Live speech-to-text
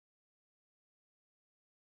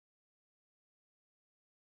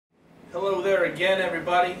Hello there again,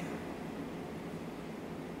 everybody.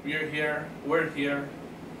 We're here,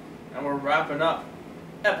 and we're wrapping up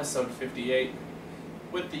episode 58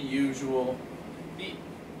 with the usual, the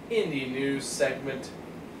indie news segment,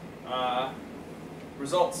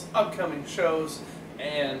 results, upcoming shows,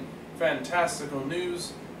 and fantastical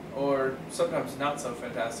news, or sometimes not so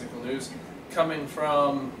fantastical news, coming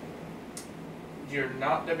from you're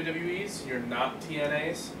not WWEs, you're not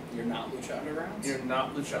TNAs, you're not Lucha Undergrounds, you're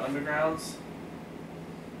not Lucha Undergrounds.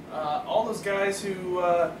 All those guys who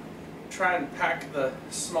try and pack the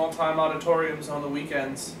small-time auditoriums on the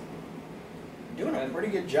weekends. Doing a pretty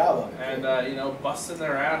good job of it. And, you know, busting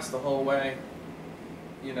their ass the whole way.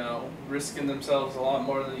 You know, risking themselves a lot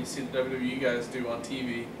more than you see the WWE guys do on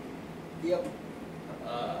TV. Yep.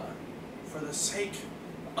 For the sake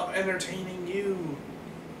of entertaining you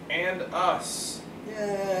and us.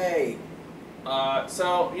 Yay!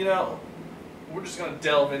 So, you know, we're just going to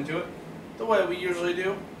delve into it the way we usually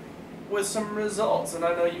do with some results. And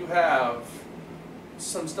I know you have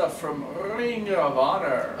some stuff from Ring of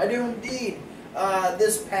Honor. I do indeed.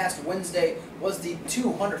 This past Wednesday was the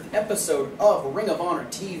 200th episode of Ring of Honor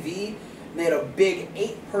TV. They had a big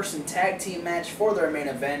 8-person tag team match for their main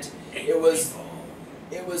event. It was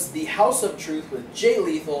the House of Truth with Jay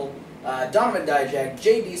Lethal, Donovan Dijak,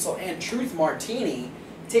 Jay Diesel, and Truth Martini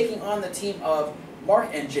taking on the team of Mark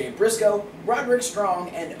and Jay Briscoe, Roderick Strong,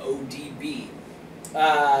 and ODB.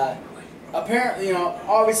 Apparently, you know,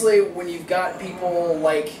 obviously when you've got people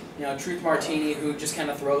like, you know, Truth Martini who just kind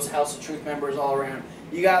of throws House of Truth members all around,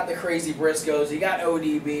 you got the crazy Briscoes, you got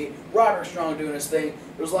ODB, Roderick Strong doing his thing,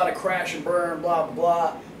 there was a lot of crash and burn, blah, blah,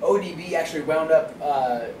 blah. ODB actually wound up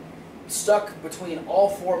stuck between all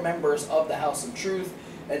 4 members of the House of Truth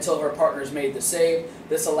until her partners made the save.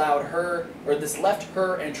 This left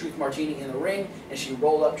her and Truth Martini in the ring, and she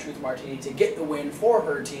rolled up Truth Martini to get the win for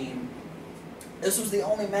her team. This was the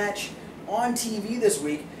only match on TV this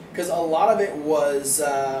week, because a lot of it was,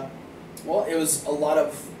 well, it was a lot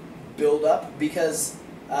of build-up, because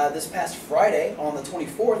this past Friday, on the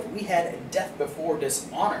 24th, we had Death Before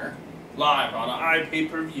Dishonor. Live on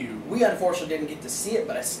iPay-per-view. We unfortunately didn't get to see it,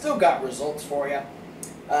 but I still got results for you.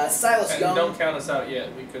 Silas Young. Don't count us out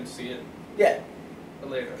yet. We could see it. Yeah.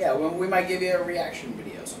 Later. Yeah, we might give you a reaction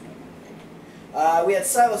video sometime. We had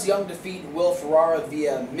Silas Young defeat Will Ferrara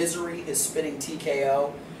via Misery, his spinning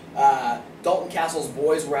TKO. Dalton Castle's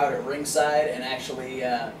boys were out at ringside and actually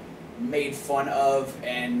made fun of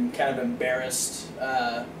and kind of embarrassed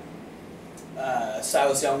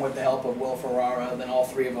Silas Young with the help of Will Ferrara. Then all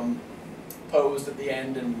 3 of them posed at the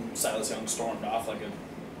end, and Silas Young stormed off like a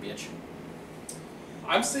bitch.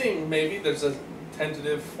 I'm seeing maybe there's a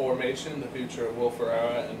tentative formation in the future of Will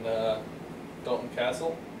Ferrara and Dalton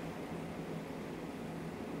Castle.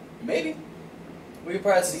 Maybe. We could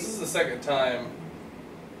probably see. This is the second time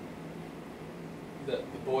that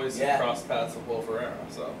the boys have crossed paths with Will Ferrara,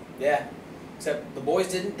 so. Yeah. Except the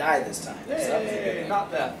boys didn't die this time. Hey, so that was a good thing.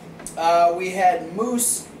 not that. We had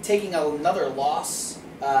Moose taking another loss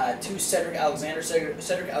to Cedric Alexander.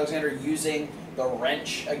 Cedric Alexander using the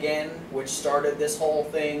wrench again, which started this whole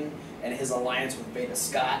thing, and his alliance with Veda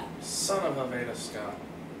Scott. Son of a Veda Scott.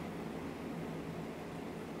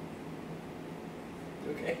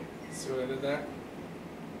 Okay. See what I did there?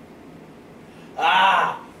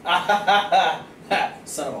 Ah!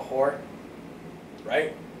 Son of a whore.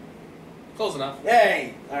 Right? Close enough.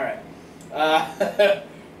 Yay! Alright.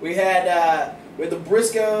 We had the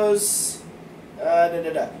Briscoes.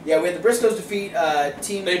 Yeah, we had the Briscoes defeat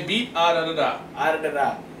team. They beat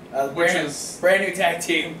which is brand new tag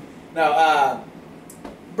team. No,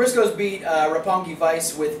 Briscoes beat Roppongi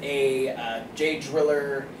Vice with a Jay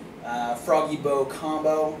Driller Froggy Bow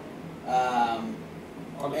combo. On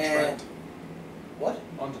to Trent. What?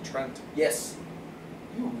 On to Trent. Yes.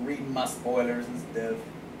 You read my spoilers and stuff.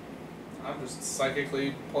 I'm just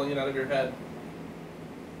psychically pulling it out of your head.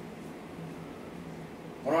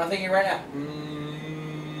 What am I thinking right now?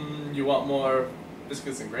 You want more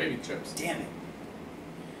biscuits and gravy chips. Damn it.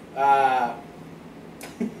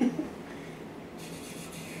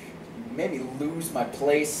 Made me lose my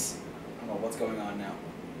place. I don't know what's going on now.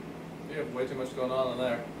 You have way too much going on in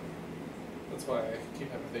there. That's why I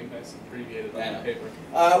keep everything nice and abbreviated on the paper.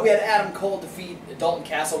 We had Adam Cole defeat Dalton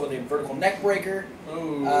Castle with a vertical neck breaker.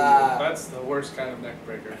 Ooh, that's the worst kind of neck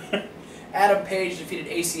breaker. Adam Page defeated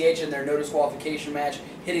ACH in their no disqualification match,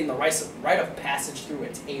 hitting the rite of passage through a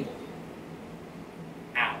table.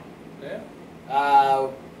 Ow. Yeah.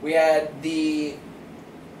 We had the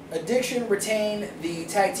Addiction retain the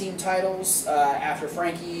tag team titles after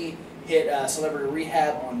Frankie hit Celebrity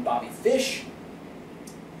Rehab on Bobby Fish.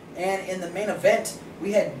 And in the main event,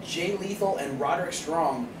 we had Jay Lethal and Roderick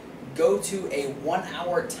Strong go to a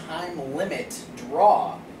 1-hour time limit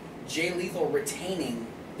draw. Jay Lethal retaining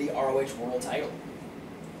the ROH World title.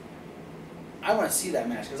 I want to see that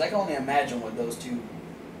match because I can only imagine what those two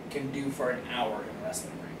can do for an hour in a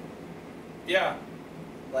wrestling ring. Yeah.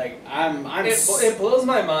 Like, It blows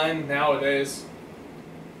my mind nowadays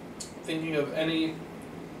thinking of any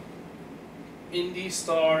indie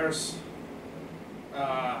stars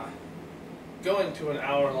going to an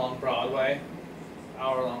hour-long Broadway,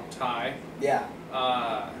 hour-long tie. Yeah.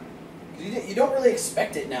 You don't really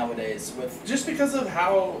expect it nowadays with... Just because of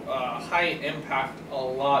how high impact a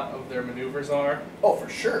lot of their maneuvers are. Oh, for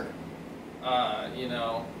sure. You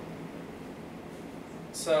know.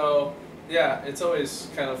 So, yeah, it's always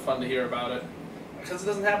kind of fun to hear about it. Because it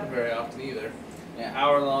doesn't happen very often either. Yeah.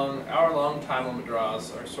 Hour-long time limit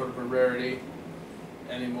draws are sort of a rarity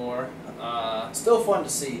anymore. Still fun to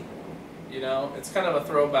see. You know, it's kind of a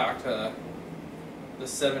throwback to the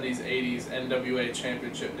 70s, 80s NWA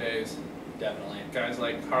championship days. Definitely. Guys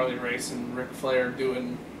like Harley Race and Ric Flair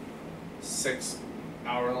doing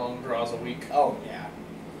 6-hour-long draws a week. Oh, yeah.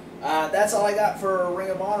 That's all I got for Ring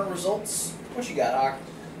of Honor results. What you got, Hawk?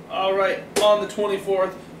 All right, on the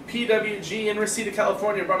 24th, PWG in Reseda,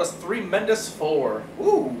 California brought us Tremendous 4.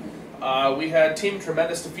 Ooh. We had Team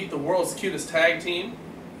Tremendous defeat the world's cutest tag team.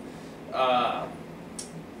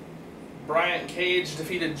 Brian Cage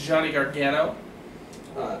defeated Johnny Gargano.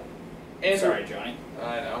 Sorry, Johnny.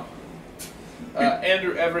 I know.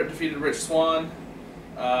 Andrew Everett defeated Rich Swann.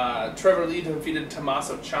 Trevor Lee defeated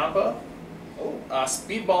Tommaso Ciampa. Oh.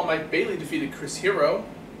 Speedball Mike Bailey defeated Chris Hero.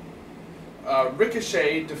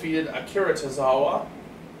 Ricochet defeated Akira Tozawa.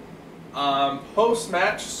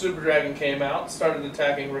 Post-match, Super Dragon came out, started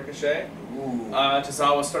attacking Ricochet.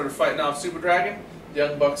 Tozawa started fighting off Super Dragon. The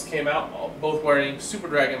Young Bucks came out, both wearing Super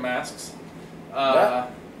Dragon masks.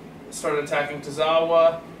 Started attacking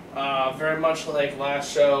Tozawa. Very much like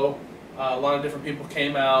last show, a lot of different people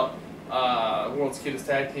came out. World's Cutest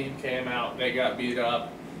Tag Team came out. They got beat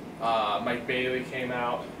up. Mike Bailey came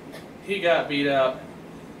out. He got beat up.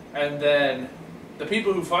 And then the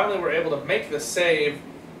people who finally were able to make the save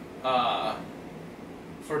for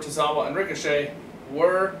Tozawa and Ricochet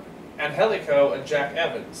were Angelico and Jack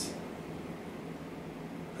Evans,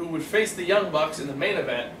 who would face the Young Bucks in the main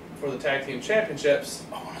event for the Tag Team Championships.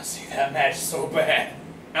 I want to see that match so bad.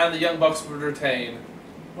 And the Young Bucks would retain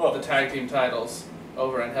the Tag Team titles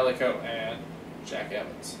over Angelico and Jack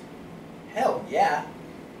Evans. Hell yeah.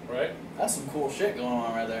 Right? That's some cool shit going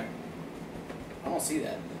on right there. I don't see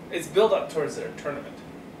that. It's build up towards their tournament.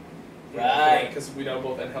 Right. Because we know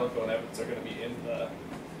both Angelico and Evans are going to be in the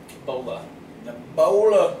Bola. The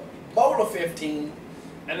Bola 15.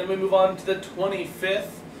 And then we move on to the 25th.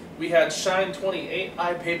 We had Shine 28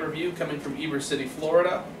 iPay-per-view coming from Ybor City,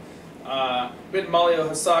 Florida. We had Malia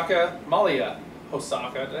Hosaka.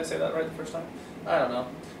 Did I say that right the first time? I don't know.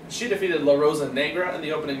 She defeated La Rosa Negra in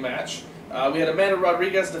the opening match. We had Amanda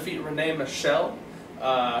Rodriguez defeat Renee Michelle.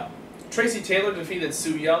 Tracy Taylor defeated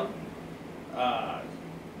Sue Young.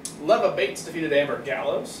 Leva Bates defeated Amber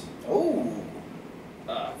Gallows. Ooh.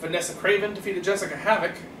 Vanessa Craven defeated Jessica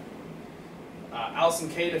Havoc. Allison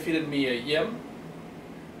Kay defeated Mia Yim.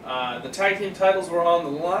 The tag team titles were on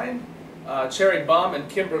the line. Cherry Bomb and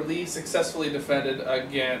Kimber Lee successfully defended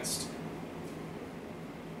against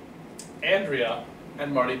Andrea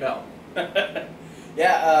and Marty Bell.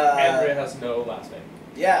 Yeah. Andrea has no last name.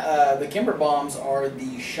 Yeah, the Kimber Bombs are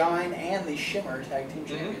the Shine and the Shimmer tag team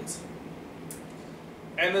champions.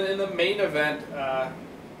 And then in the main event,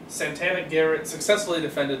 Santana Garrett successfully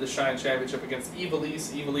defended the Shine Championship against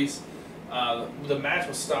Ivelisse. Ivelisse, the match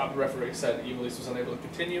was stopped. The referee said Ivelisse was unable to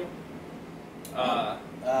continue. Yeah.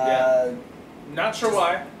 Not sure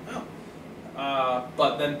why.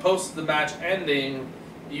 But then post the match ending,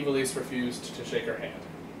 Ivelisse refused to shake her hand.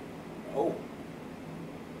 Oh.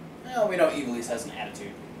 Well, we know Ivelisse has an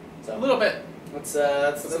attitude. So A little bit. That's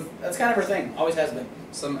kind of her thing. Always has been.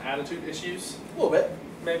 Some attitude issues. A little bit.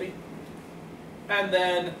 Maybe. And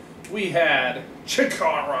then we had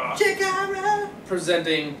Chikara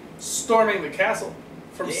presenting Storming the Castle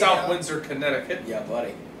from South Windsor, Connecticut. Yeah,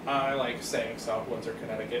 buddy. I like saying South Windsor,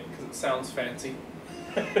 Connecticut because it sounds fancy.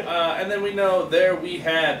 And then we know there we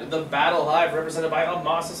had the Battle Hive represented by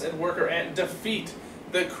Amasis and Worker Ant defeat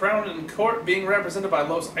the Crown and Court being represented by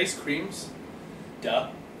Los Ice Creams. Duh.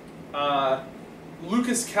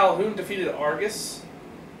 Lucas Calhoun defeated Argus.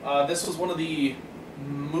 This was one of the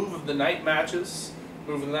Move of the Night matches.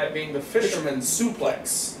 Move of the Night being the Fisherman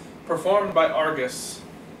Suplex, performed by Argus.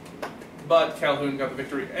 But Calhoun got the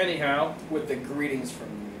victory anyhow. With the greetings from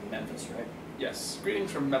Memphis, right? Yes,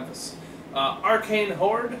 greetings from Memphis. Arcane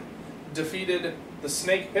Horde defeated the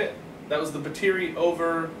Snake Pit. That was the Batiri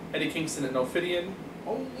over Eddie Kingston and Ophidian.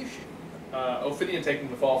 Holy shit. Ophidian taking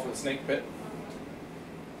the fall for the Snake Pit.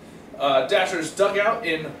 Dasher's Dugout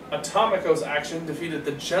in Atomico's action defeated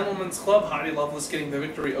the Gentleman's Club. Heidi Lovelace getting the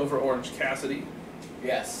victory over Orange Cassidy.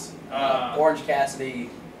 Yes. Orange Cassidy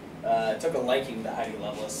took a liking to Heidi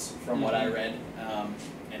Lovelace, from what I read,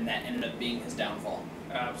 and that ended up being his downfall.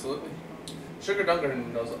 Absolutely. Sugar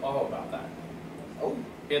Dunkerton knows all about that. Oh.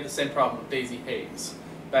 He had the same problem with Daisy Hayes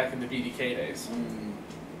back in the BDK days.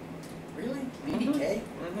 Really? BDK?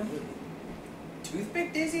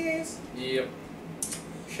 Toothpick Daisy Hayes? Yep.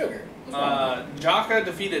 Sugar. Jaka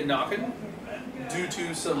defeated Nokken due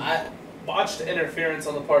to some botched interference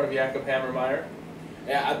on the part of Jakob Hammermeyer.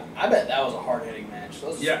 Yeah, I bet that was a hard-hitting match.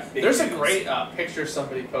 There's a great picture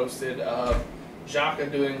somebody posted of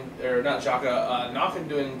Jaka doing, or not Jaka, Nokken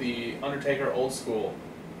doing the Undertaker old school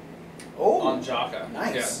on Jaka.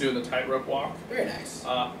 Nice. Yeah, doing the tightrope walk. Very nice.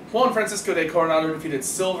 Juan Francisco de Coronado defeated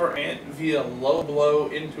Silver Ant via low blow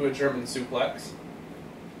into a German suplex.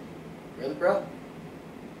 Really, bro?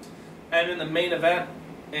 And in the main event,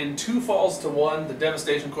 in 2 falls to 1, the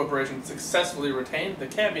Devastation Corporation successfully retained the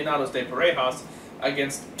Campeonatos de Parejas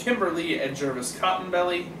against Kimberly and Jervis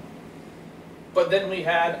Cottonbelly. But then we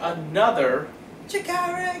had another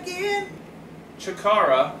Chikara again.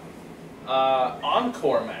 Chikara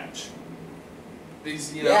encore match.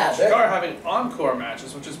 These, Chikara having encore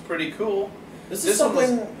matches, which is pretty cool. This is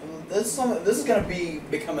gonna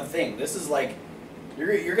become a thing. This is like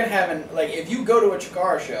you're gonna have if you go to a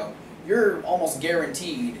Chikara show, you're almost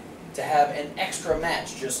guaranteed to have an extra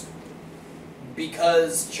match just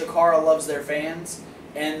because Chikara loves their fans,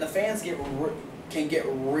 and the fans can get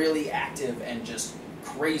really active and just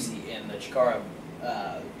crazy in the Chikara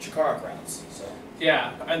crowds. So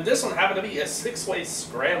yeah, and this one happened to be a 6-way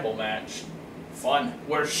scramble match. Fun.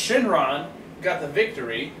 Where Shinron got the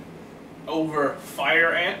victory over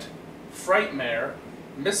Fire Ant, Frightmare,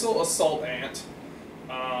 Missile Assault Ant.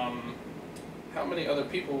 How many other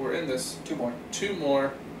people were in this? 2 more. 2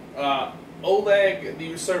 more. Oleg, the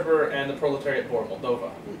Usurper, and the Proletariat Board Moldova.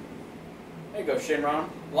 There you go, Shinron.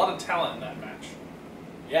 A lot of talent in that match.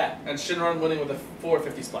 Yeah. And Shinron winning with a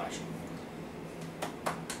 450 splash.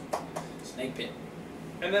 Snake Pit.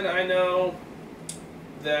 And then I know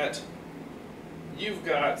that you've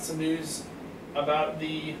got some news about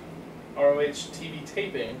the ROH TV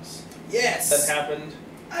tapings. Yes. That happened.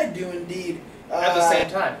 I do indeed. At the same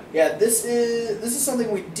time. Yeah, this is something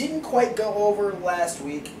we didn't quite go over last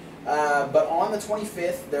week, but on the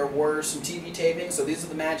 25th there were some TV tapings. So these are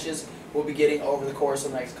the matches we'll be getting over the course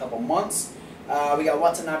of the next couple months. We got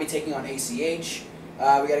Watanabe taking on ACH. We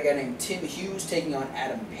got a guy named Tim Hughes taking on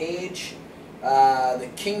Adam Page. The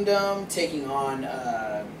Kingdom taking on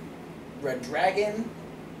Red Dragon.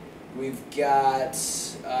 We've got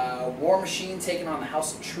War Machine taking on the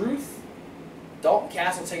House of Truth. Dalton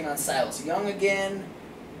Castle taking on Silas Young again.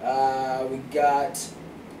 We got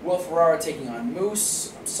Will Ferrara taking on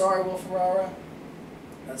Moose. I'm sorry, Will Ferrara.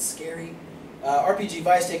 That's scary. RPG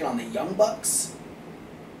Vice taking on the Young Bucks.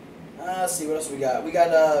 Let's see, what else we got? We got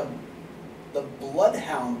the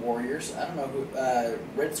Bloodhound Warriors. I don't know who.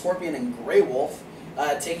 Red Scorpion and Grey Wolf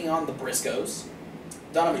taking on the Briscoes.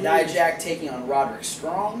 Donovan Dijak taking on Roderick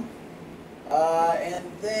Strong. And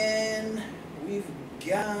then we've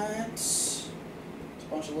got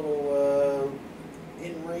a bunch of little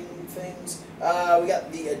in-ring things. We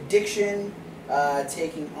got the Addiction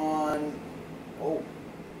taking on... Oh.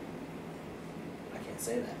 I can't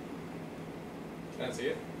say that. Can I see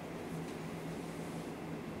it?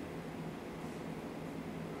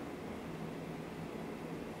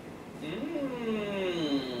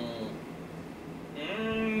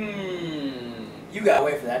 You gotta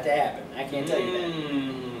wait for that to happen. I can't tell you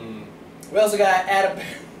that. We also got Adam...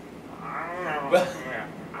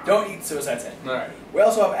 Don't eat Suicide's Head. Alright. We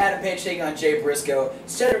also have Adam Page taking on Jay Briscoe,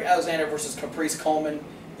 Cedric Alexander versus Caprice Coleman,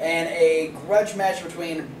 and a grudge match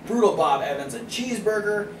between Brutal Bob Evans and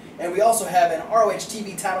Cheeseburger. And we also have an ROH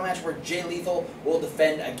TV title match where Jay Lethal will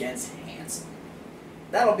defend against Hanson.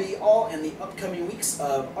 That'll be all in the upcoming weeks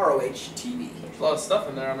of ROH TV. There's a lot of stuff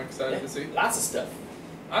in there I'm excited to see. Lots of stuff.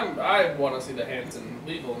 I want to see the Hanson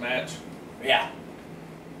Lethal match. Yeah.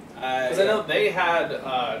 Because I know they had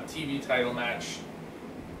a TV title match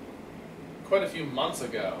quite a few months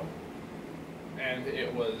ago, and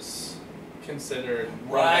it was considered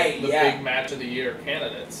one of the big match of the year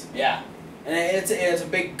candidates. Yeah. And it's a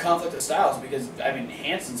big conflict of styles because, I mean,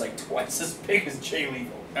 Hanson's like twice as big as Jay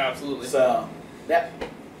Lethal. Absolutely. So, yeah.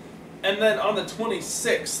 And then on the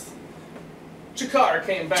 26th, Chikara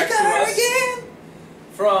came back to Chikara us again!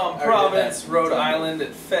 from I already did Providence, that. Rhode Island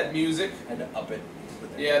at Fet Music. I had to up it.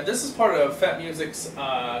 Yeah, this is part of Fet Music's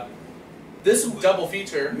This double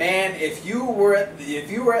feature. Man, if you were at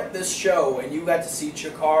this show and you got to see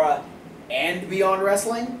Chikara and Beyond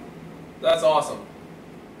Wrestling, That's awesome.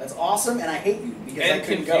 that's awesome, and I hate you because I And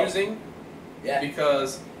couldn't confusing, go. Yeah.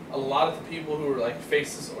 because a lot of the people who are like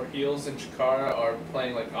faces or heels in Chikara are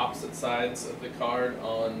playing like opposite sides of the card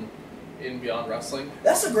in Beyond Wrestling.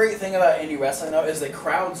 That's the great thing about indie wrestling, though, is that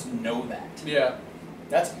crowds know that. Yeah.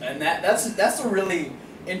 That's a really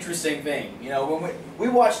interesting thing. You know, when we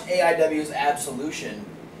watched AIW's Absolution,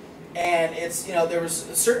 and it's, you know, there was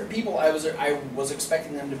certain people I was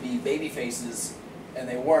expecting them to be baby faces, and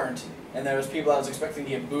they weren't, and there was people I was expecting to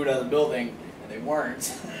get booed out of the building, and they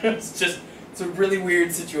weren't. It's a really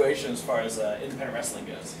weird situation as far as independent wrestling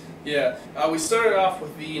goes. Yeah. We started off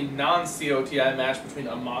with the non-COTI match between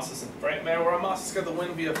Amasis and Frightmare, where Amasis got the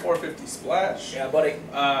win via 450 splash. Yeah, buddy.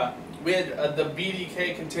 We had the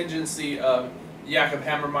BDK contingency of Jakob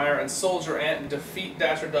Hammermeyer and Soldier Ant defeat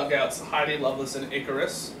Dasher Dugouts, Heidi Lovelace, and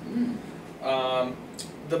Icarus. The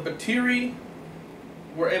Batiri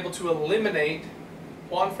were able to eliminate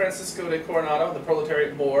Juan Francisco de Coronado, the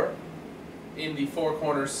Proletariat Boar, in the Four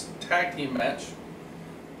Corners tag team match.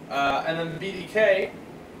 And then the BDK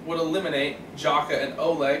would eliminate Jaka and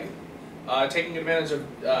Oleg, taking advantage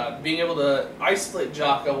of being able to isolate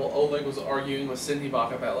Jaka while Oleg was arguing with Cindy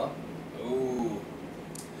Bacabella. Ooh.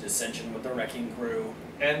 Dissension with the Wrecking Crew.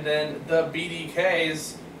 And then the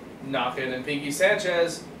BDKs, Nakin and Pinky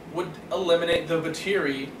Sanchez, would eliminate the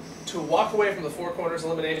Batiri to walk away from the Four Corners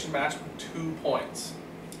elimination match with 2 points.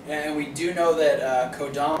 And we do know that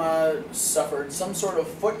Kodama suffered some sort of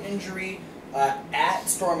foot injury at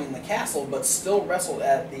storming the castle, but still wrestled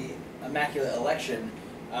at the Immaculate Election.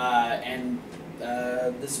 And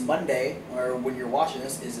this Monday, or when you're watching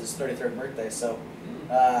this, is his 33rd birthday. So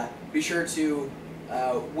be sure to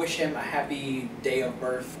wish him a happy day of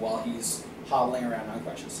birth while he's hobbling around on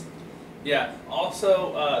crutches. Yeah.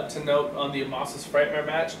 Also, to note on the Amasis Frightmare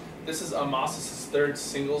match, this is Amasis' 3rd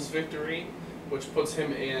singles victory, which puts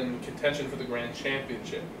him in contention for the Grand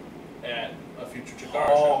Championship at a future Chikara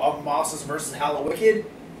show. Amasis versus Hallowicked?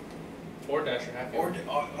 Or Dasher Hatfield.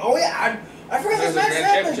 Oh yeah, I forgot There's this a match Grand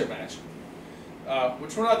happened. Championship match,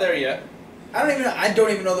 which we're not there yet. I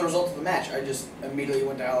don't even know the result of the match. I just immediately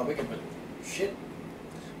went to Hallowicked, but shit.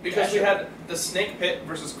 Because we had the Snake Pit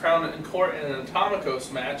versus Crown and Court in an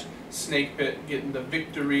Atomicos match. Snake Pit getting the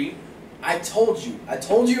victory. I told you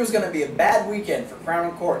it was going to be a bad weekend for Crown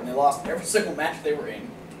and Court, and they lost every single match they were in.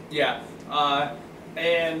 Yeah,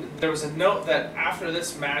 and there was a note that after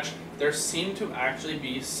this match, there seemed to actually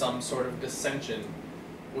be some sort of dissension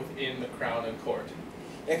within the Crown and Court.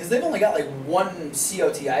 Yeah, because they've only got like 1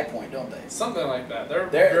 COTI point, don't they? Something like that. They're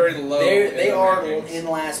very low. They are rankings. in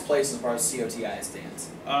last place as far as COTI stands.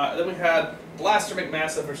 Then we had Blaster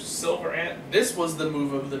McMassive versus Silver Ant. This was the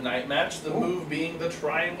move of the night match, the move being the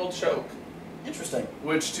triangle choke. Interesting.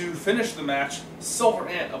 Which, to finish the match, Silver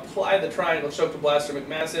Ant applied the triangle choke to Blaster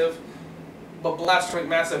McMassive, but Blaster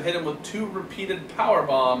McMassive hit him with 2 repeated power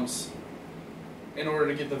bombs in order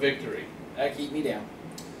to get the victory. That'll keep me down.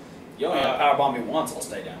 You only got to powerbomb me once, I'll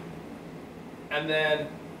stay down. And then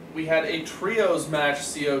we had a trios match,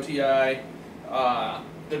 COTI.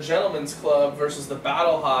 The Gentleman's Club versus the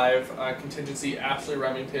Battle Hive contingency, Ashley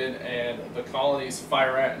Remington and the Colony's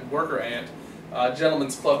Fire Ant and Worker Ant.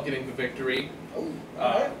 Gentleman's Club getting the victory.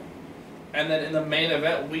 Alright. And then in the main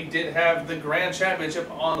event, we did have the Grand Championship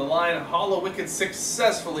on the line. Hallowicked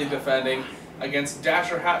successfully defending against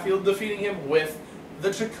Dasher Hatfield, defeating him with the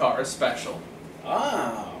Chikara Special.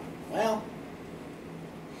 Oh, well,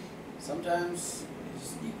 sometimes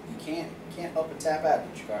you can't help but tap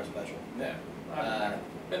out the Chikara Special. Yeah.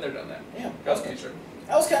 Been there, done that. Yeah. Ghost Teacher.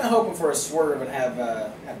 I was kind of hoping for a swerve and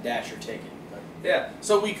have Dasher take it. But. Yeah,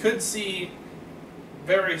 so we could see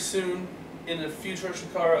very soon in a future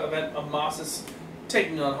Chikara event Amasis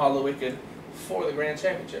taking on Hallowicked for the Grand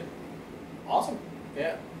Championship. Awesome.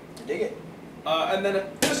 Yeah. I dig it. And then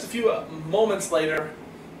just a few moments later,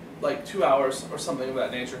 like 2 hours or something of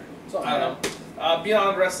that nature, I don't know,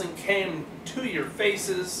 Beyond Wrestling came to your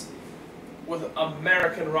faces with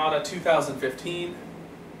American Rana 2015.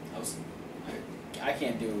 I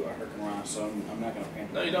can't do a Hurricane Rana, so I'm not going to pay.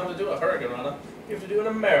 No, you don't have to do a Hurricane Rana. You have to do an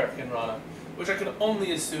American Rana, which I can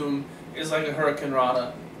only assume is like a Hurricane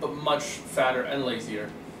Rana, but much fatter and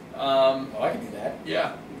lazier. I can do that.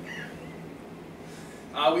 Yeah.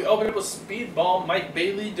 We opened up with Speedball Mike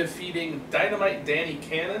Bailey defeating Dynamite Danny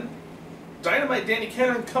Cannon. Dynamite Danny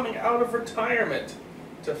Cannon coming out of retirement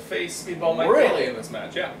to face Speedball Mike Bailey in this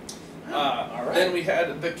match. Yeah. All right. Then we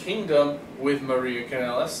had the Kingdom with Maria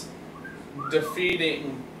Kanellis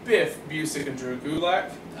defeating Biff Busick and Drew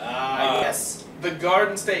Gulak. Yes. The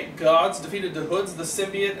Garden State Gods defeated the Hoods, the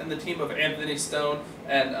Symbiote, and the team of Anthony Stone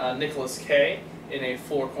and Nicholas Kay in a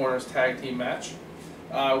Four Corners tag team match.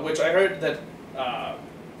 Which I heard that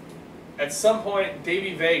at some point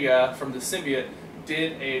Davey Vega from the Symbiote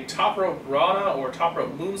did a top rope Rana or top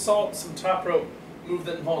rope moonsault, some top rope move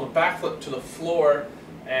that involved a backflip to the floor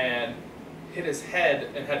and hit his head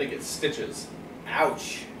and had to get stitches.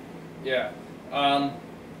 Ouch. Yeah.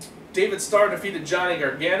 David Starr defeated Johnny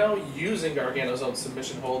Gargano using Gargano's own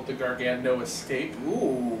submission hold, the Gargano Escape.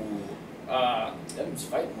 Ooh. Them's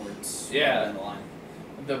fighting words. Yeah. Down the line.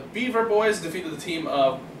 The Beaver Boys defeated the team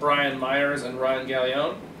of Brian Myers and Ryan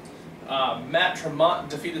Gallione. Matt Tremont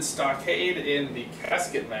defeated Stockade in the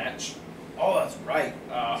casket match. Oh, that's right.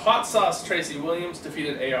 Hot Sauce Tracy Williams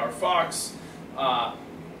defeated AR Fox.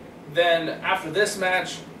 Then after this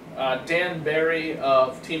match, Dan Barry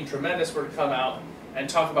of Team Tremendous were to come out and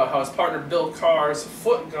talk about how his partner Bill Carr's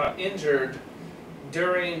foot got injured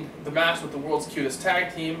during the match with the world's cutest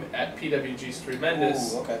tag team at PWG's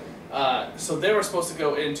Tremendous. Ooh, okay. So they were supposed to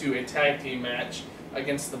go into a tag team match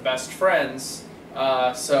against the Best Friends.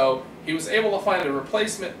 So he was able to find a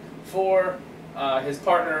replacement for his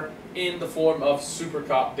partner in the form of Super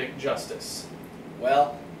Cop Dick Justice.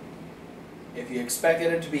 Well, if you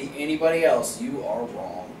expected it to be anybody else, you are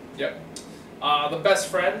wrong. Yep. The Best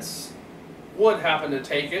Friends would happen to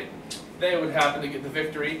take it. They would happen to get the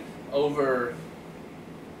victory over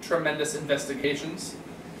Tremendous Investigations.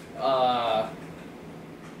 On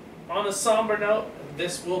a somber note,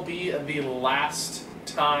 this will be the last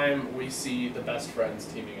time we see the Best Friends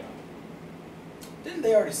teaming up. Didn't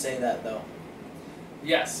they already say that, though?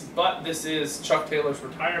 Yes, but this is Chuck Taylor's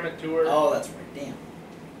retirement tour. Oh, that's right. Damn.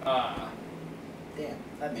 Damn,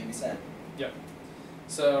 that made me sad. Yep.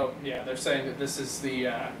 So, yeah, they're saying that this is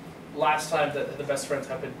the last time that the Best Friends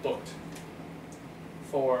have been booked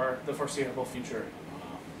for the foreseeable future.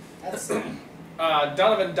 That's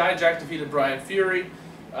Donovan Dijak defeated Brian Fury,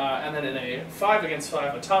 and then in a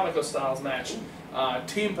 5-against-5 Atomico Styles match,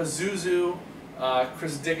 Team Pazuzu,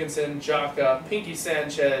 Chris Dickinson, Jaka, Pinky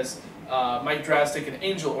Sanchez, Mike Drastic, and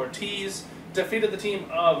Angel Ortiz defeated the team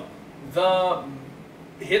of the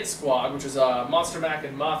Hit Squad, which is Monster Mac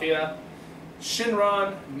and Mafia,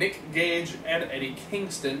 Shinron, Nick Gage, and Eddie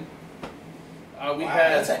Kingston.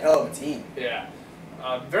 That's a hell of a team. Yeah.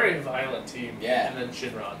 Very violent team. Yeah. And then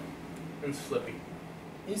Shinron, who's flippy.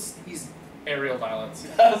 He's Aerial violence.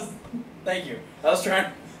 Thank you. I was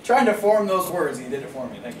trying to form those words. You did it for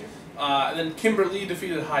me. Thank you. And then Kimberly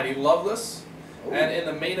defeated Heidi Lovelace. Ooh. And in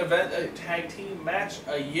the main event, a tag team match,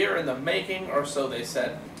 a year in the making, or so they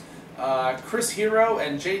said. Chris Hero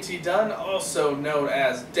and JT Dunn, also known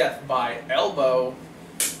as Death by Elbow,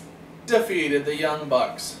 defeated the Young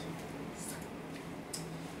Bucks.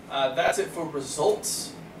 That's it for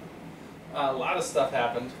results. A lot of stuff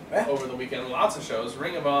happened over the weekend. Lots of shows.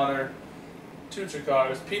 Ring of Honor, Two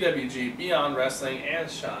Chikars, PWG, Beyond Wrestling, and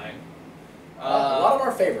Shine. A lot of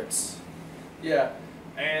our favorites. Yeah.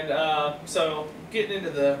 And so getting into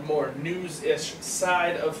the more news-ish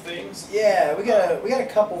side of things. Yeah, we got a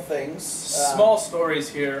couple things. Small stories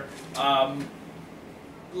here. I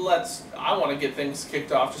want to get things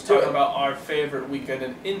kicked off just talking about our favorite weekend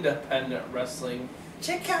in independent wrestling.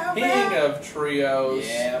 Chikara! King of Trios.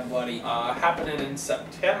 Yeah, buddy. Happening in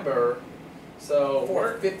September. So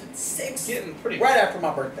 4th, 5th, and 6th. Getting pretty right after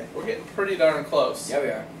my birthday. We're getting pretty darn close. Yeah, we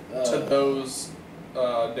are. To those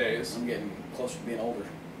days. I'm getting closer to being older.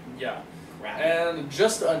 Yeah. Right. And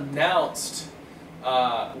just announced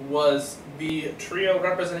was the trio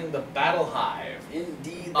representing the Battle Hive.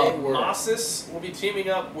 Indeed they were. Amasis will be teaming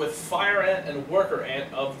up with Fire Ant and Worker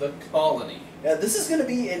Ant of the Colony. Yeah, this is going to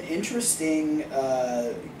be an interesting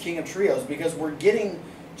King of Trios because we're getting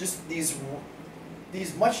just these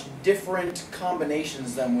much different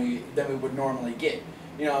combinations than we would normally get.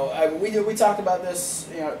 You know, we talked about this,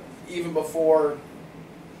 you know, even before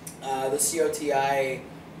the COTI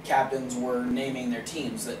captains were naming their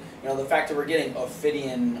teams. That, you know, the fact that we're getting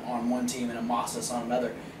Ophidian on one team and Amasis on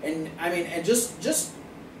another, and I mean, and just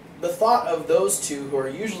the thought of those two who are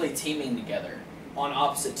usually teaming together on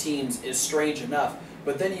opposite teams is strange enough.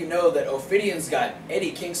 But then you know that Ophidian's got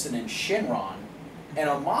Eddie Kingston and Shinron, and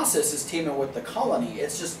Amasis is teaming with the Colony.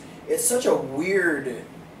 It's such a weird.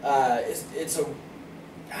 It's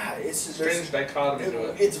just Strange dichotomy to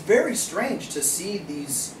it. It's very strange to see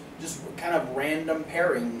these just kind of random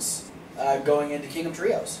pairings going into King of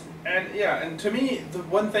Trios. And yeah, and to me, the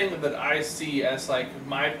one thing that I see as like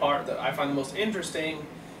my part that I find the most interesting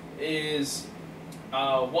is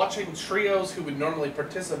watching trios who would normally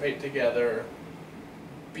participate together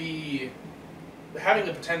be having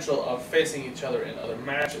the potential of facing each other in other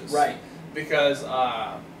matches. Right. Because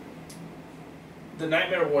the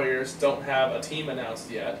Nightmare Warriors don't have a team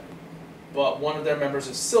announced yet, but one of their members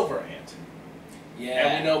is Silver Ant. Yeah.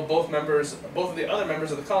 And we know both of the other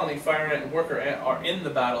members of the colony, Fire Ant and Worker Ant, are in the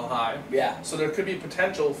Battle Hive. Yeah. So there could be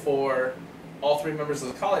potential for all three members of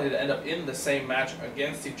the colony to end up in the same match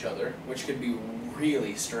against each other. Which could be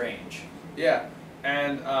really strange. Yeah.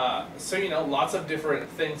 And so, lots of different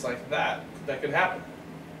things like that could happen.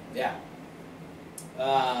 Yeah.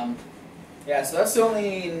 Yeah, so that's the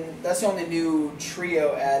only new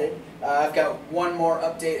trio added. I've got one more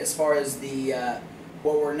update as far as the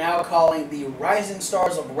what we're now calling the Rising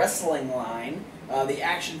Stars of Wrestling line, the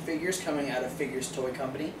action figures coming out of Figures Toy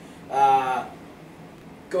Company.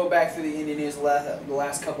 Go back through the indie news the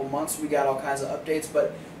last couple months, we got all kinds of updates,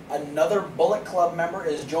 but another Bullet Club member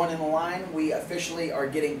is joining the line. We officially are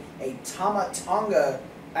getting a Tama Tonga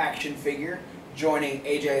action figure, joining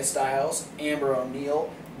AJ Styles, Amber O'Neil,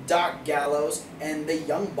 Doc Gallows, and the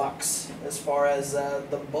Young Bucks as far as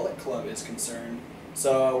the Bullet Club is concerned.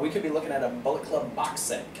 So we could be looking at a Bullet Club box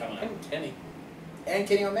set coming up. And Kenny. And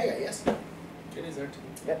Kenny Omega, yes. Kenny's there too.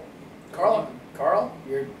 Yep. Carl,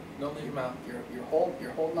 you're Don't leave him out. you're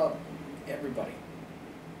holding up everybody.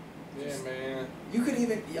 Yeah, Just- man. You could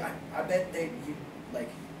even I bet you like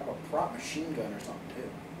have a prop machine gun or something too.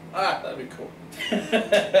 That'd be cool.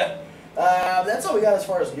 That's all we got as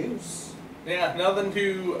far as news. Yeah, nothing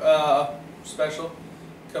too special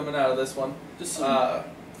coming out of this one. Just for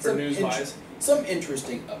some news-wise. some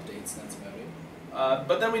interesting updates. That's about it.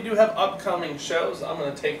 But then we do have upcoming shows. I'm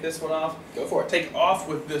going to take this one off. Go for it. Take off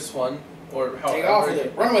with this one. Or however. Take off with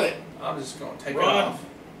it. Run with it. I'm just going to take Run. it off.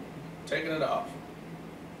 Taking it off.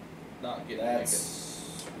 Not getting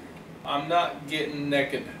That's naked. I'm not getting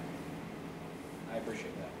naked. I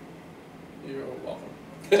appreciate that. You're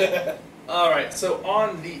welcome. Alright, so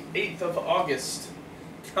on the 8th of August,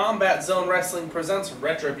 Combat Zone Wrestling presents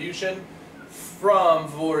Retribution from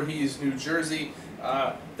Voorhees, New Jersey.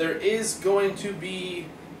 There is going to be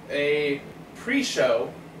a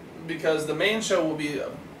pre-show because the main show will be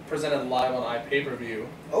presented live on iPay-per-view.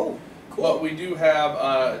 Oh, cool. But we do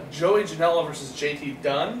have Joey Janela versus JT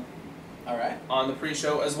Dunn All right. on the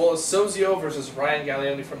pre-show, as well as Sozio versus Ryan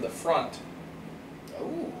Galeone from the front.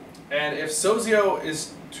 Oh. And if Sozio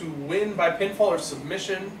is to win by pinfall or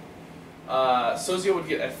submission, Sozio would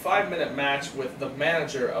get a 5-minute match with the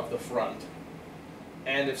manager of the front.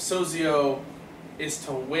 And if Sozio is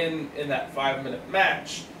to win in that 5-minute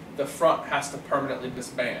match, the front has to permanently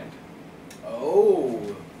disband.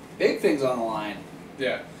 Oh. Big things on the line.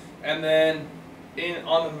 Yeah. And then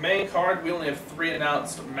on the main card, we only have 3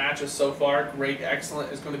 announced matches so far. Greg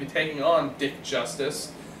Excellent is going to be taking on Dick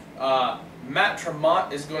Justice. Matt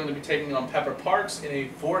Tremont is going to be taking on Pepper Parks in a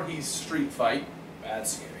Voorhees street fight.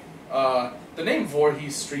 That's scary. The name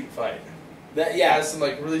Voorhees street fight That yeah. has some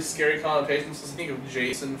really scary connotations. Just think of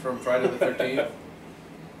Jason from Friday the 13th.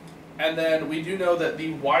 And then we do know that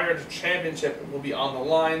the Wired Championship will be on the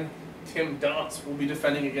line. Tim Donst will be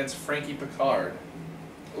defending against Frankie Picard.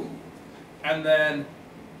 Ooh. And then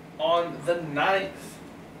on the 9th,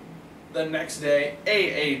 the next day,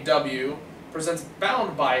 AAW presents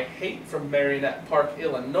Bound by Hate from Marionette Park,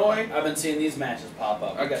 Illinois. I've been seeing these matches pop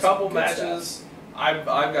up. A couple matches. I've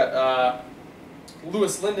got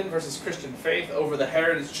Lewis Linden versus Christian Faith over the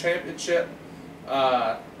Heritage Championship.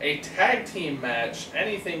 A tag team match,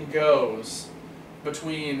 anything goes,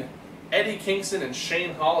 between Eddie Kingston and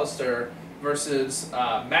Shane Hollister versus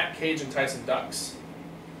Matt Cage and Tyson Ducks.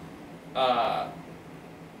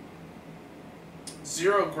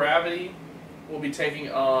 Zero Gravity will be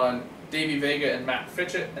taking on Davey Vega and Matt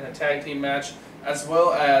Fitchett in a tag team match, as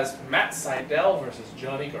well as Matt Sydal versus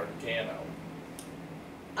Johnny Gargano.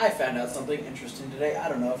 I found out something interesting today. I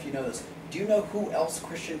don't know if you know this. Do you know who else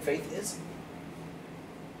Christian Faith is?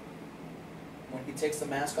 When he takes the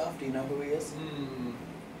mask off, do you know who he is?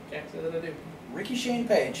 Can't say that I do. Ricky Shane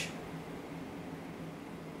Page.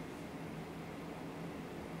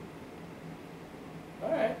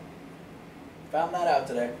 Alright. Found that out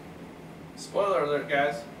today. Spoiler alert,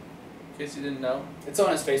 guys. In case you didn't know. It's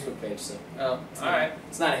on his Facebook page, so. Oh, alright.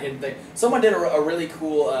 It's not a hidden thing. Someone did a really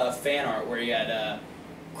cool fan art where he had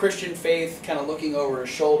Christian Faith kind of looking over his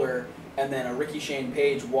shoulder, and then a Ricky Shane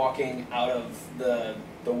Page walking out of the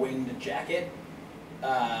winged jacket,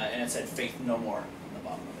 and it said "Faith No More" on the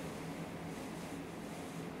bottom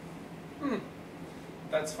of it.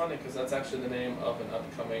 That's funny because that's actually the name of an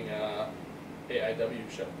upcoming AIW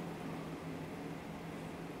show.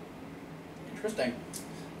 Interesting.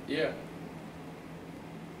 Yeah.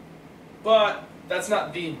 But that's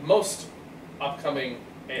not the most upcoming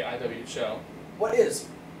AIW show. What is?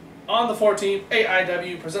 On the 14th,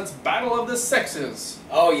 AIW presents Battle of the Sexes.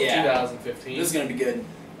 Oh yeah. 2015. This is gonna be good.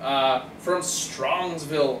 From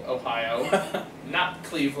Strongsville, Ohio, not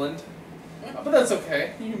Cleveland. But that's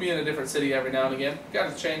okay. You can be in a different city every now and again.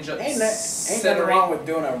 Got to change up. Ain't nothing wrong with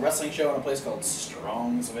doing a wrestling show in a place called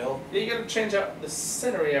Strongsville. Yeah, you got to change up the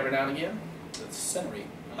scenery every now and again. The scenery.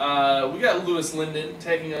 We got Lewis Linden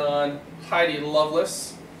taking on Heidi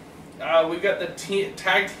Lovelace. We got the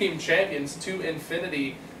tag team champions to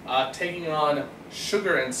Infinity taking on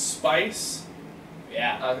Sugar and Spice.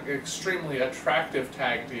 Yeah. Extremely attractive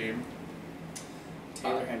tag team.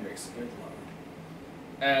 Taylor Hendricks, good lord.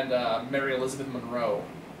 And Mary Elizabeth Monroe.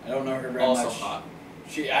 I don't know her very also much. Hot.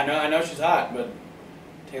 I know she's hot, but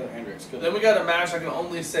Taylor Hendricks, good. Then we got a match I can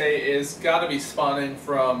only say is got to be spawning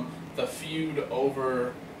from the feud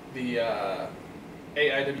over the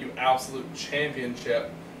AIW Absolute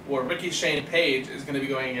Championship, where Ricky Shane Page is going to be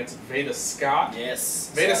going against Veda Scott.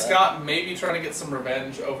 Yes. Veda Scott may be trying to get some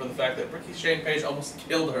revenge over the fact that Ricky Shane Page almost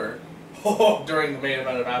killed her during the main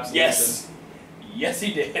event of Absolution. Yes. Yes,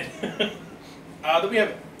 he did. Then we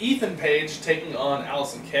have Ethan Page taking on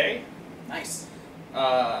Allison Kay. Nice.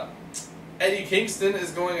 Eddie Kingston is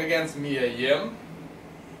going against Mia Yim.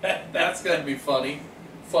 That's going to be fun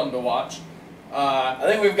to watch. I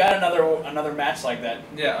think we've got another match like that.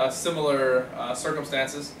 Yeah, similar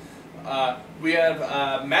circumstances. We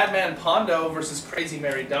have Madman Pondo versus Crazy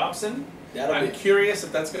Mary Dobson. I'm curious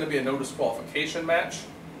if that's going to be a no disqualification match.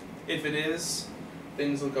 If it is,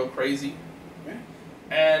 things will go crazy. Yeah.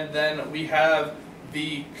 And then we have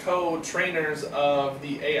the co-trainers of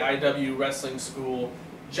the AIW Wrestling School,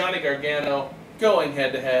 Johnny Gargano, going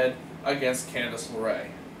head-to-head against Candice LeRae.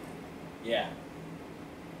 Yeah.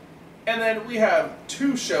 And then we have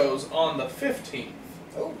two shows on the 15th.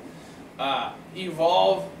 Oh.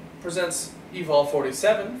 Evolve presents Evolve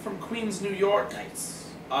 47 from Queens, New York. Nice.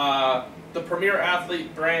 The Premier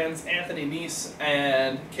Athlete brands Anthony Nese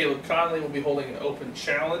and Caleb Conley will be holding an open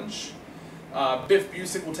challenge. Biff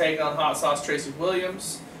Busick will take on Hot Sauce Tracy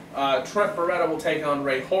Williams. Trent Beretta will take on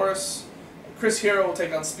Ray Horace. Chris Hero will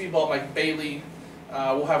take on Speedball Mike Bailey.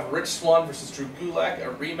 We'll have Rich Swann versus Drew Gulak,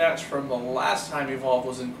 a rematch from the last time Evolve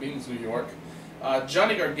was in Queens, New York.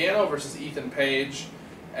 Johnny Gargano versus Ethan Page.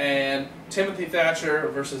 And Timothy Thatcher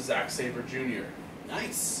versus Zack Sabre Jr.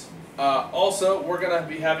 Nice. Also, we're going to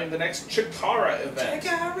be having the next Chikara event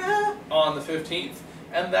on the 15th.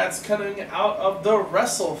 And that's coming out of the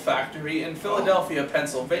Wrestle Factory in Philadelphia,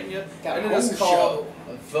 Pennsylvania. And it is called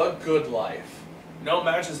The Good Life. No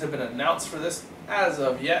matches have been announced for this as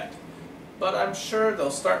of yet, but I'm sure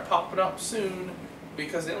they'll start popping up soon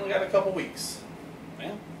because they only got a couple weeks.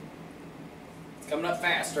 Well, it's coming up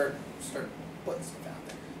fast. Start putting stuff out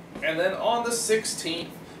there. And then on the 16th,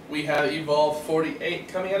 we have Evolve 48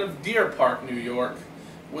 coming out of Deer Park, New York,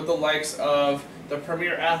 with the likes of the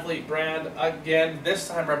Premier Athlete brand, again, this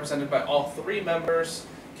time represented by all three members,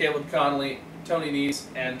 Caleb Conley, Tony Nese,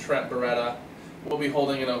 and Trent Beretta, will be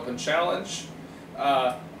holding an open challenge.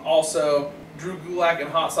 Also, Drew Gulak and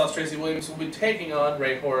Hot Sauce Tracy Williams will be taking on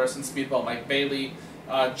Ray Horace and Speedball Mike Bailey.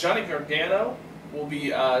 Johnny Gargano will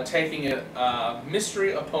be taking a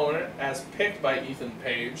mystery opponent as picked by Ethan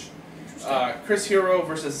Page. Chris Hero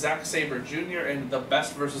versus Zack Sabre Jr. in The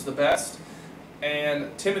Best versus the Best.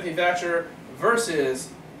 And Timothy Thatcher versus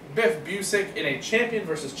Biff Busick in a champion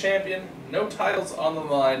versus champion, no titles on the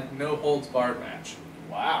line, no holds barred match.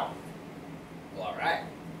 Wow. Well, alright.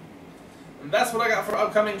 And that's what I got for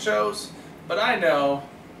upcoming shows, but I know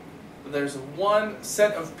that there's one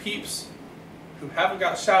set of peeps who haven't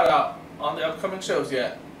got shout out on the upcoming shows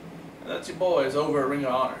yet, and that's your boys over at Ring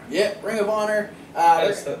of Honor. Yep, Ring of Honor.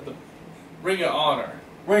 That's the Ring of Honor.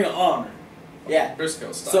 Ring of Honor. Yeah.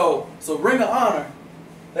 Briscoe style. So Ring of Honor,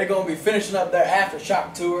 they're going to be finishing up their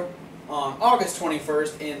Aftershock tour on August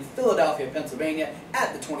 21st in Philadelphia, Pennsylvania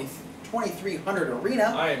at the 2300 Arena.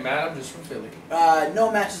 I am mad, I'm just from Philly.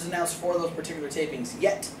 No matches announced for those particular tapings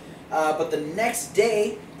yet. But the next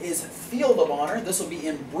day is Field of Honor. This will be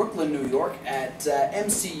in Brooklyn, New York at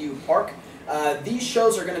MCU Park. These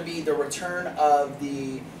shows are going to be the return of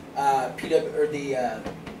the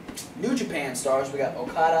New Japan stars. We got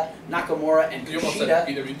Okada, Nakamura, and Kushida. You almost said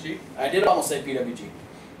PWG? I did almost say PWG.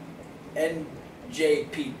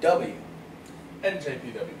 NJPW.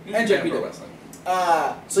 NJPW. NJPW. Wrestling.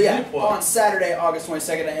 So yeah, on Saturday, August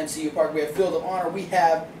 22nd at MCU Park, we have Field of Honor. We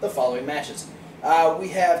have the following matches. We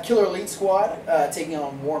have Killer Elite Squad taking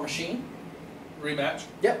on War Machine. Rematch.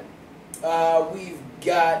 Yep. We've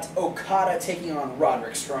got Okada taking on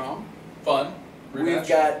Roderick Strong. Fun. Rematch. We've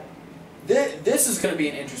got This is going to be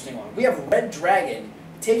an interesting one. We have Red Dragon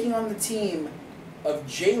taking on the team of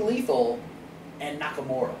Jay Lethal and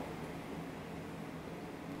Nakamura.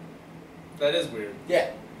 That is weird.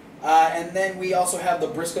 Yeah. And then we also have the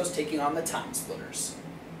Briscoes taking on the Time Splitters.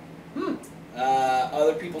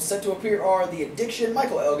 Other people set to appear are The Addiction,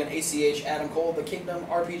 Michael Elgin, ACH, Adam Cole, The Kingdom,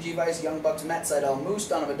 RPG Vice, Young Bucks, Matt Sydal, Moose,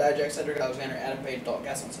 Donovan Dijak, Cedric Alexander, Adam Page, Dalton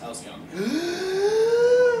Castle, House Young.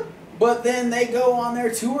 But then they go on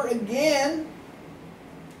their tour again.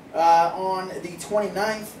 On the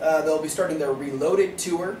 29th, they'll be starting their Reloaded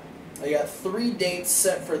tour. They got 3 dates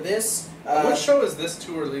set for this. What show is this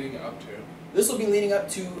tour leading up to? This will be leading up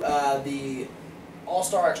to the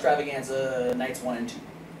All-Star Extravaganza Nights 1 and 2.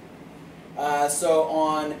 So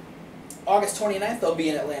on August 29th, they'll be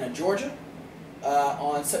in Atlanta, Georgia.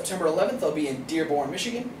 On September 11th, they'll be in Dearborn,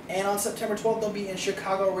 Michigan. And on September 12th, they'll be in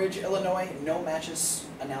Chicago Ridge, Illinois. No matches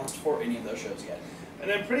announced for any of those shows yet.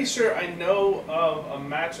 And I'm pretty sure I know of a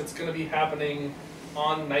match that's going to be happening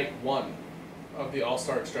on night 1 of the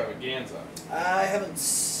All-Star Extravaganza. I haven't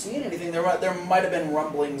seen anything. There might have been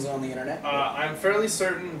rumblings on the internet. I'm fairly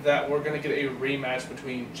certain that we're going to get a rematch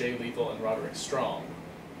between Jay Lethal and Roderick Strong.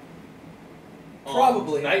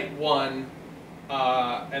 Probably. On night 1,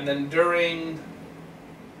 and then during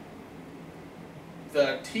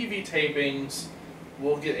the TV tapings,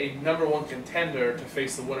 we'll get a number 1 contender to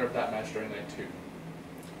face the winner of that match during night 2.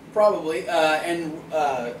 Probably. And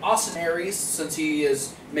Austin Aries, since he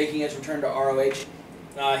is making his return to ROH,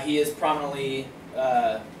 he is prominently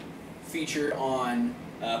featured on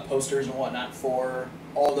posters and whatnot for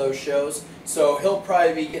all those shows. So he'll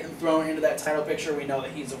probably be getting thrown into that title picture. We know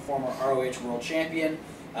that he's a former ROH World Champion.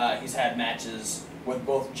 He's had matches with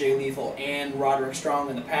both Jay Lethal and Roderick Strong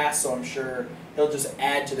in the past, so I'm sure he'll just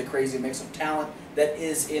add to the crazy mix of talent that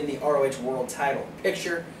is in the ROH World title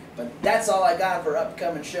picture. But that's all I got for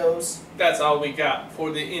upcoming shows. That's all we got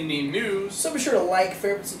for the indie news. So be sure to like,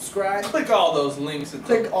 favorite, subscribe. Click all those links and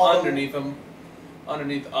Click all underneath them.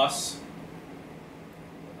 Underneath us.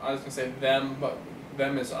 I was going to say them, but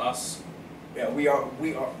them is us. Yeah, we are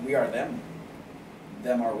them.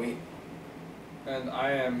 Them are we. And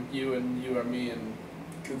I am you and you are me and...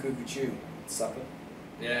 Cuckoo choo, sucker.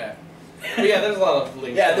 Yeah. But yeah, there's a lot of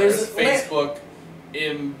links. Yeah, there's Facebook.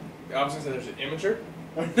 I was going to say there's an Imager.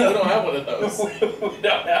 We don't have one of those. We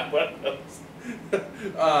don't have one of those.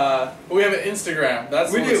 We have an Instagram.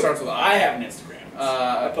 That's the one that starts with I. I have an Instagram.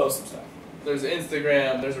 I post some stuff. There's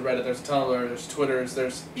Instagram, there's a Reddit, there's Tumblr, there's Twitters,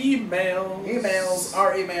 there's emails. Emails,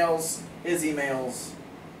 our emails, his emails.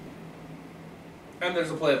 And there's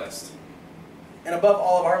a playlist. And above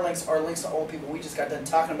all of our links are links to all the people we just got done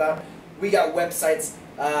talking about. We got websites.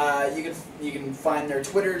 You can find their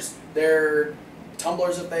Twitters, their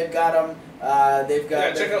Tumblrs if they've got them. They've got.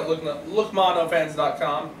 Yeah, check out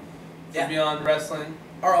lookmonofans.com. Yeah. Beyond Wrestling.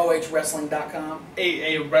 ROHWrestling.com.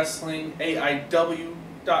 AA Wrestling,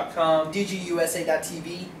 AIW.com.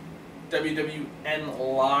 DGUSA.tv.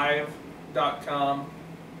 WWNlive.com.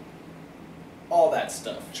 All that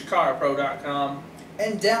stuff. ChikaraPro.com.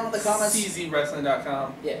 And down in the comments.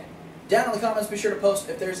 CZWrestling.com. Yeah. Down in the comments, be sure to post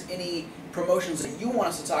if there's any promotions that you want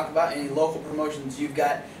us to talk about, any local promotions you've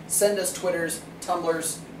got. Send us Twitters,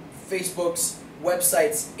 Tumblrs, Facebooks,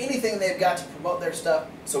 websites, anything they've got to promote their stuff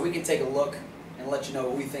so we can take a look and let you know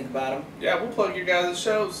what we think about them. Yeah, we'll plug your guys'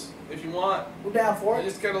 shows if you want. We're down for You it.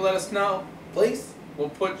 just gotta let us know. Please. We'll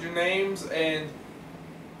put your names, and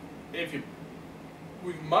if you...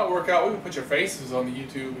 We might work out, we can put your faces on the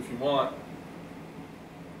YouTube if you want.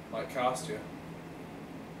 Might cost you.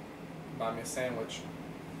 Buy me a sandwich.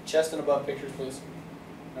 Chest and above pictures, please.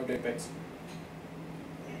 No dick pics.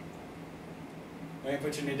 Don't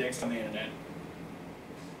put your new dicks on the internet.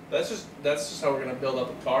 That's just how we're gonna build up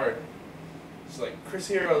a card. It's like Chris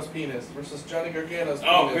Hero's penis versus Johnny Gargano's penis.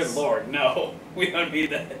 Oh, good lord, no. We don't need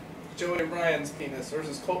that. Joey Ryan's penis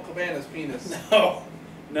versus Colt Cabana's penis. No.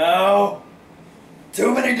 No.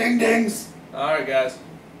 Too many ding-dings. Alright, guys.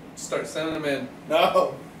 Start sending them in.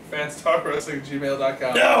 No.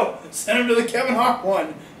 fanstalkwrestling@gmail.com. No. Send them to the Kevin Hart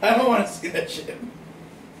one. I don't want to see that shit.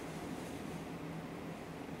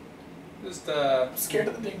 Just, I'm scared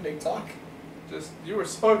of the ding-ding talk. You were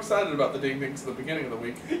so excited about the ding-dings at the beginning of the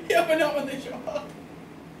week. Yeah, but not when they show up.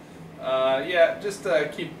 Yeah, just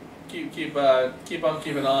keep on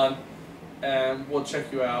keeping on, and we'll check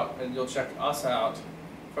you out, and you'll check us out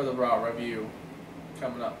for the Raw review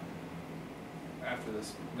coming up after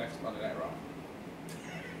this next Monday Night Raw.